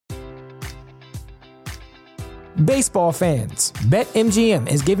Baseball fans, BetMGM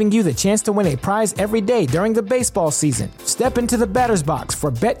is giving you the chance to win a prize every day during the baseball season. Step into the batter's box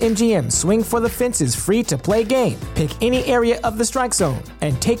for BetMGM Swing for the Fences free-to-play game. Pick any area of the strike zone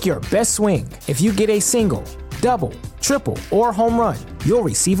and take your best swing. If you get a single, double, triple, or home run, you'll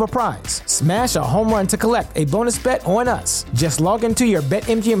receive a prize. Smash a home run to collect a bonus bet on us. Just log into your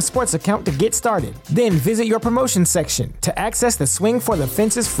BetMGM Sports account to get started. Then visit your promotion section to access the Swing for the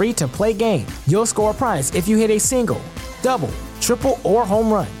Fences free-to-play game. You'll score a prize if you hit a single, double, triple, or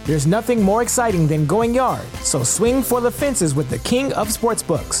home run. There's nothing more exciting than going yard, so swing for the fences with the king of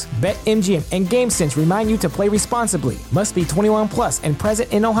sportsbooks. BetMGM and GameSense remind you to play responsibly. Must be 21 plus and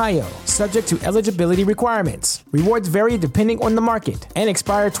present in Ohio, subject to eligibility requirements. Rewards vary depending on the market and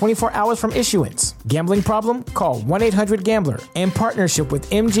expire 24 hours from issuance. Gambling problem? Call 1-800-GAMBLER in partnership with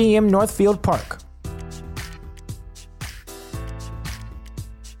MGM Northfield Park.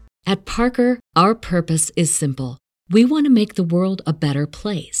 At Parker, our purpose is simple. We want to make the world a better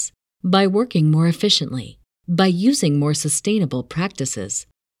place by working more efficiently, by using more sustainable practices,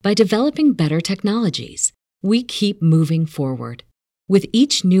 by developing better technologies. We keep moving forward. With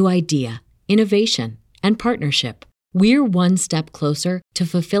each new idea, innovation, and partnership, we're one step closer to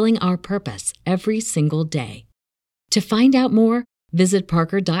fulfilling our purpose every single day. To find out more, visit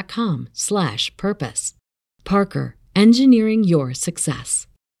parker.com/purpose. Parker, engineering your success.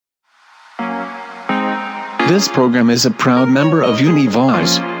 This program is a proud member of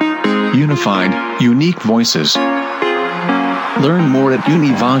Univoice. Unified, unique voices. Learn more at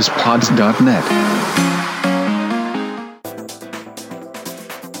univoicepods.net.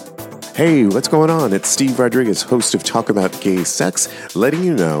 Hey, what's going on? It's Steve Rodriguez, host of Talk About Gay Sex, letting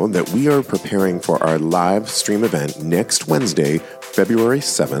you know that we are preparing for our live stream event next Wednesday, February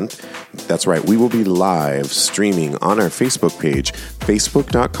 7th. That's right, we will be live streaming on our Facebook page,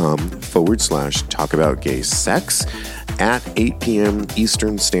 facebook.com/talkaboutgaysex at 8 p.m.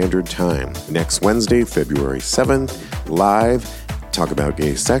 Eastern Standard Time. Next Wednesday, February 7th, live Talk About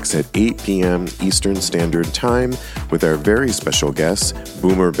Gay Sex at 8 p.m. Eastern Standard Time with our very special guests,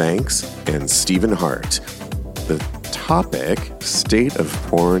 Boomer Banks and Stephen Hart. The topic, State of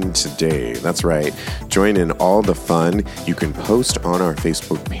Porn Today. That's right. Join in all the fun. You can post on our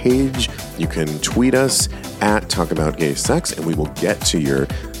Facebook page. You can tweet us at Talk About Gay Sex, and we will get to your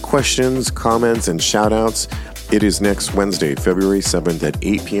questions, comments, and shout-outs. It is next Wednesday, February 7th at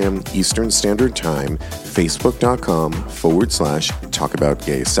 8 p.m. Eastern Standard Time, facebook.com/Talk About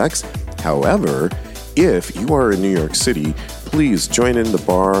Gay Sex. However, if you are in New York City, please join in the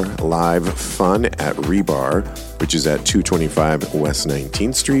bar live fun at Rebar, which is at 225 West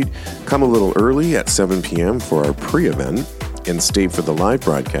 19th Street. Come a little early at 7 p.m. for our pre-event and stay for the live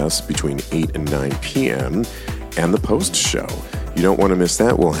broadcast between 8 and 9 p.m. and the post-show. You don't want to miss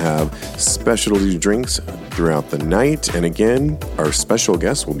that. We'll have specialty drinks throughout the night. And again, our special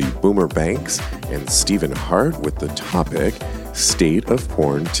guests will be Boomer Banks and Stephen Hart with the topic, State of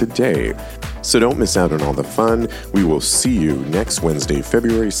Porn Today. So don't miss out on all the fun. We will see you next Wednesday,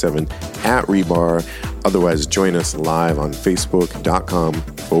 February 7th at Rebar. Otherwise, join us live on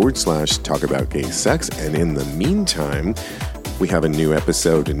facebook.com/Talk About Gay Sex. And in the meantime, we have a new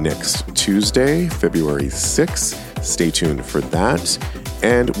episode next Tuesday, February 6th. Stay tuned for that.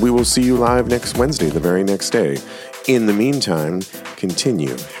 And we will see you live next Wednesday, the very next day. In the meantime,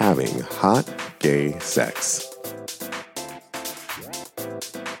 continue having hot gay sex.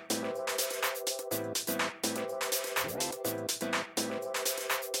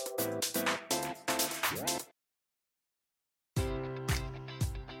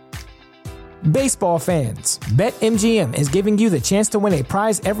 Baseball fans, BetMGM is giving you the chance to win a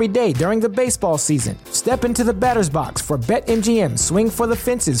prize every day during the baseball season. Step into the batter's box for BetMGM Swing for the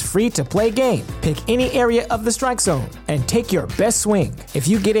Fences free-to-play game. Pick any area of the strike zone and take your best swing. If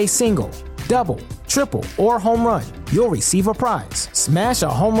you get a single, double, triple, or home run, you'll receive a prize. Smash a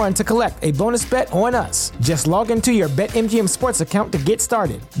home run to collect a bonus bet on us. Just log into your BetMGM Sports account to get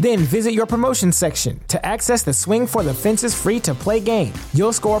started. Then visit your promotion section to access the Swing for the Fences free-to-play game.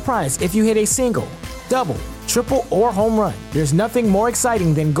 You'll score a prize if you hit a single, double, triple, or home run. There's nothing more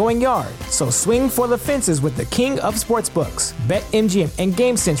exciting than going yard, so swing for the fences with the king of sportsbooks. BetMGM and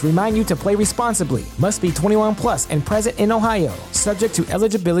GameSense remind you to play responsibly. Must be 21 plus and present in Ohio, subject to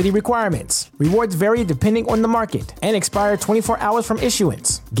eligibility requirements. Rewards vary depending on the market and expire 24 hours from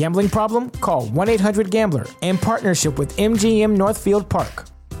issuance. Gambling problem? Call 1-800-GAMBLER in partnership with MGM Northfield Park.